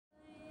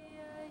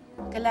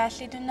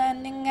Galaliduna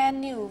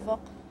ningani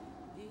uvok.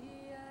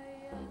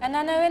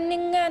 Ananawen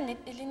ninganit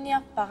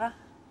iliniapara.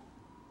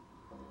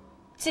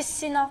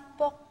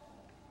 Tissinarpok.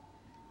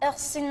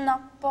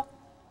 Ersinnarpok.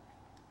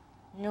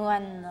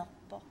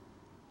 Nuannarpok.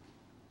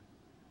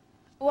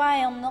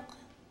 Uayamnok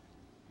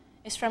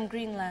is from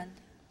Greenland.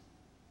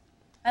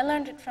 I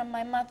learned it from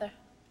my mother.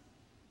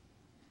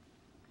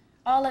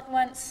 All at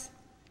once,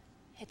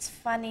 it's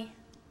funny,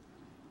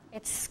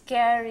 it's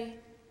scary,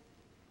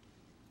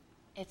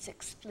 it's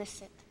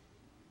explicit.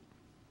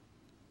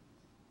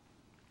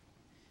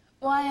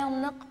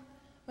 Uayamnok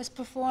was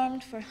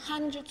performed for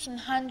hundreds and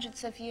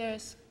hundreds of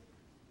years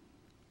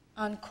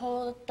on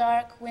cold,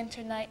 dark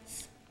winter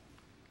nights.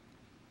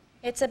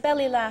 It's a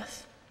belly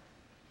laugh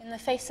in the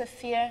face of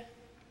fear.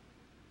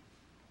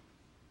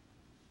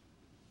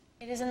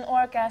 It is an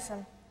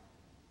orgasm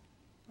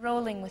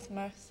rolling with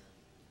mirth.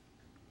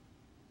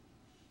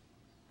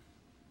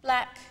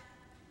 Black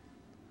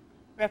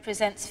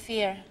represents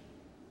fear.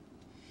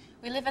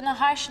 We live in a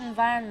harsh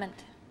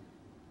environment,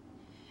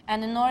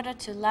 and in order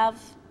to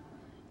love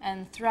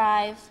and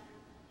thrive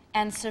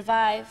and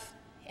survive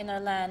in our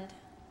land,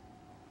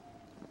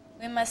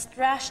 we must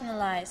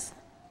rationalize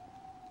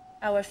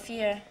our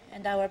fear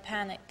and our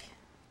panic.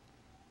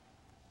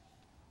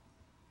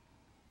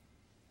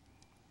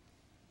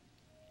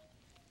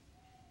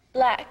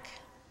 Black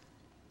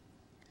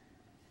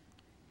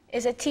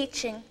is a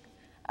teaching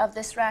of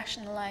this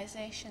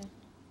rationalization.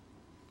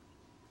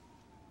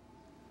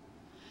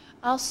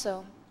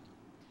 Also,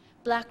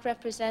 black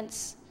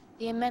represents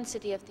the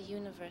immensity of the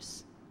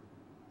universe.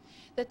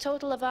 The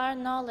total of our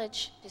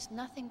knowledge is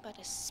nothing but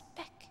a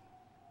speck.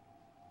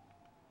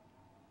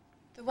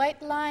 The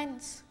white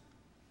lines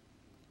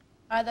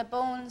are the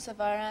bones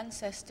of our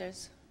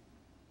ancestors,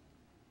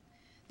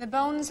 the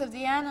bones of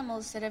the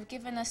animals that have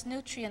given us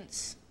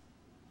nutrients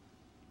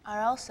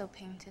are also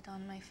painted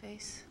on my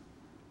face.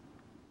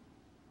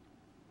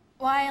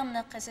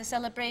 Uayamnok is a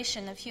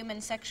celebration of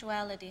human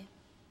sexuality.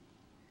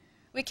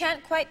 We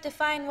can't quite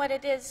define what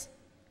it is,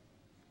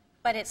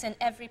 but it's in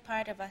every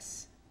part of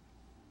us.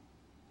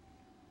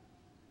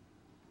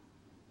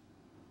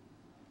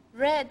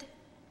 Red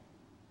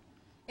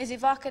is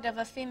evocative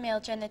of female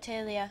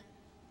genitalia.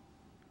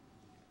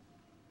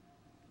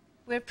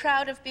 We're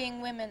proud of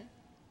being women.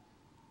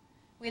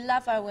 We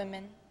love our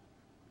women.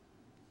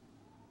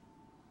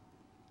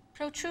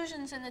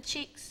 Protrusions in the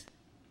cheeks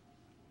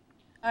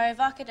are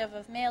evocative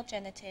of male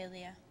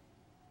genitalia.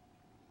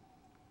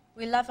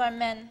 We love our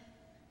men,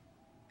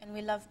 and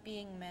we love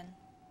being men.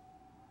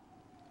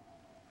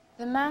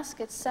 The mask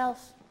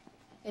itself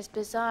is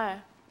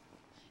bizarre.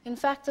 In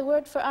fact, the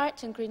word for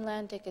art in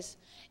Greenlandic is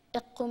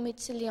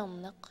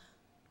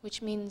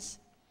which means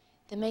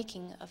the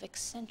making of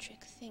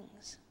eccentric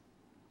things.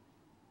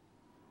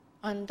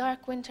 On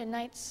dark winter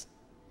nights,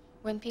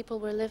 when people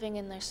were living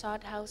in their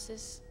sod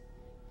houses,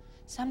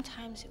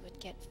 sometimes it would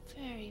get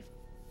very,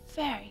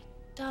 very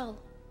dull.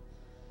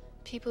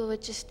 People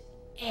would just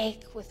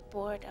ache with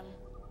boredom.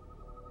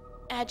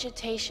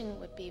 Agitation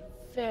would be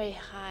very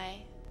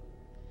high,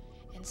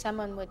 and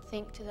someone would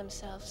think to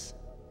themselves,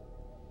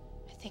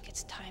 I think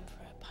it's time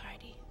for a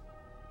party.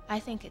 I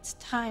think it's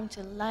time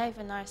to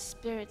liven our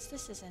spirits.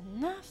 This is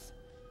enough.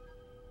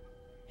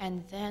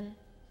 And then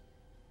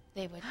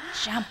they would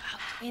jump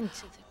out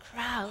into the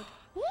crowd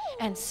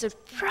and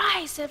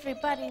surprise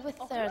everybody with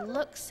their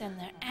looks and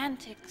their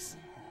antics.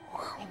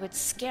 They would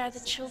scare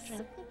the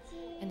children,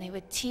 and they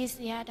would tease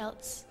the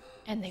adults,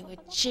 and they would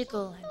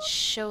jiggle and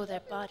show their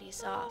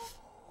bodies off.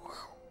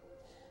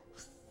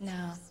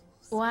 Now,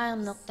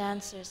 Uayamnok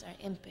dancers are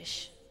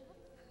impish.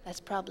 That's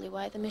probably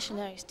why the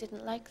missionaries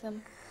didn't like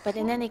them. But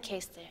in any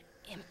case, they're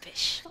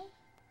impish.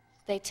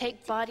 They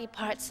take body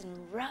parts and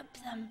rub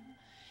them.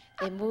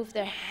 They move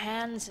their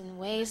hands in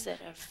ways that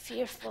are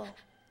fearful.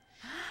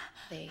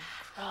 They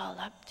crawl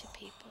up to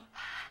people,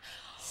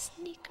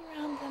 sneak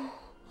around them,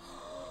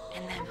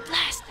 and then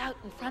blast out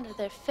in front of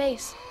their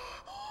face.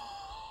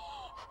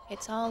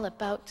 It's all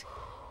about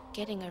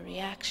getting a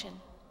reaction.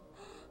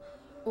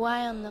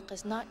 Uayamnok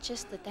is not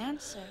just the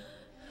dancer.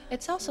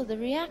 It's also the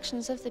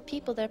reactions of the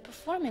people they're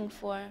performing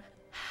for.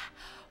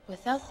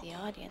 Without the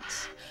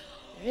audience,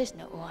 there is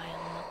no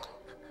Uayamnok.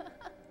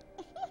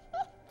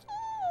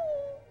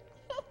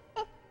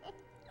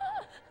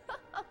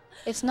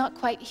 It's not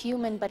quite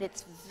human, but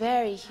it's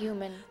very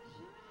human.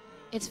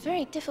 It's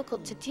very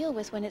difficult to deal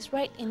with when it's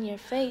right in your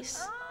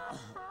face.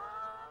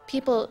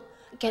 People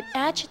get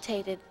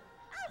agitated.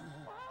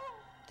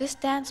 This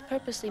dance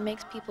purposely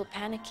makes people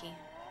panicky.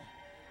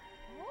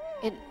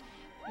 It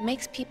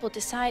makes people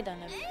decide on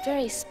a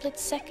very split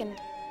second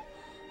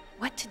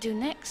what to do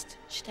next.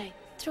 Should I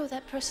throw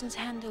that person's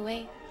hand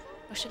away,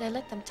 or should I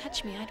let them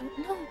touch me? I don't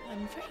know.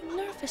 I'm very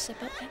nervous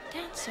about that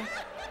dancer.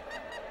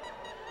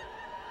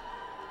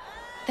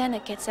 Then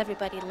it gets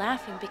everybody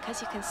laughing because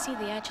you can see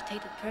the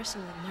agitated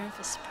person, the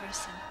nervous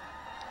person.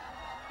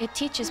 It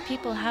teaches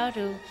people how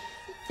to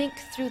think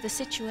through the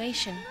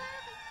situation.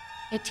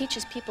 It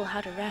teaches people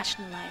how to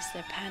rationalize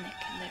their panic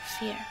and their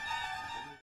fear.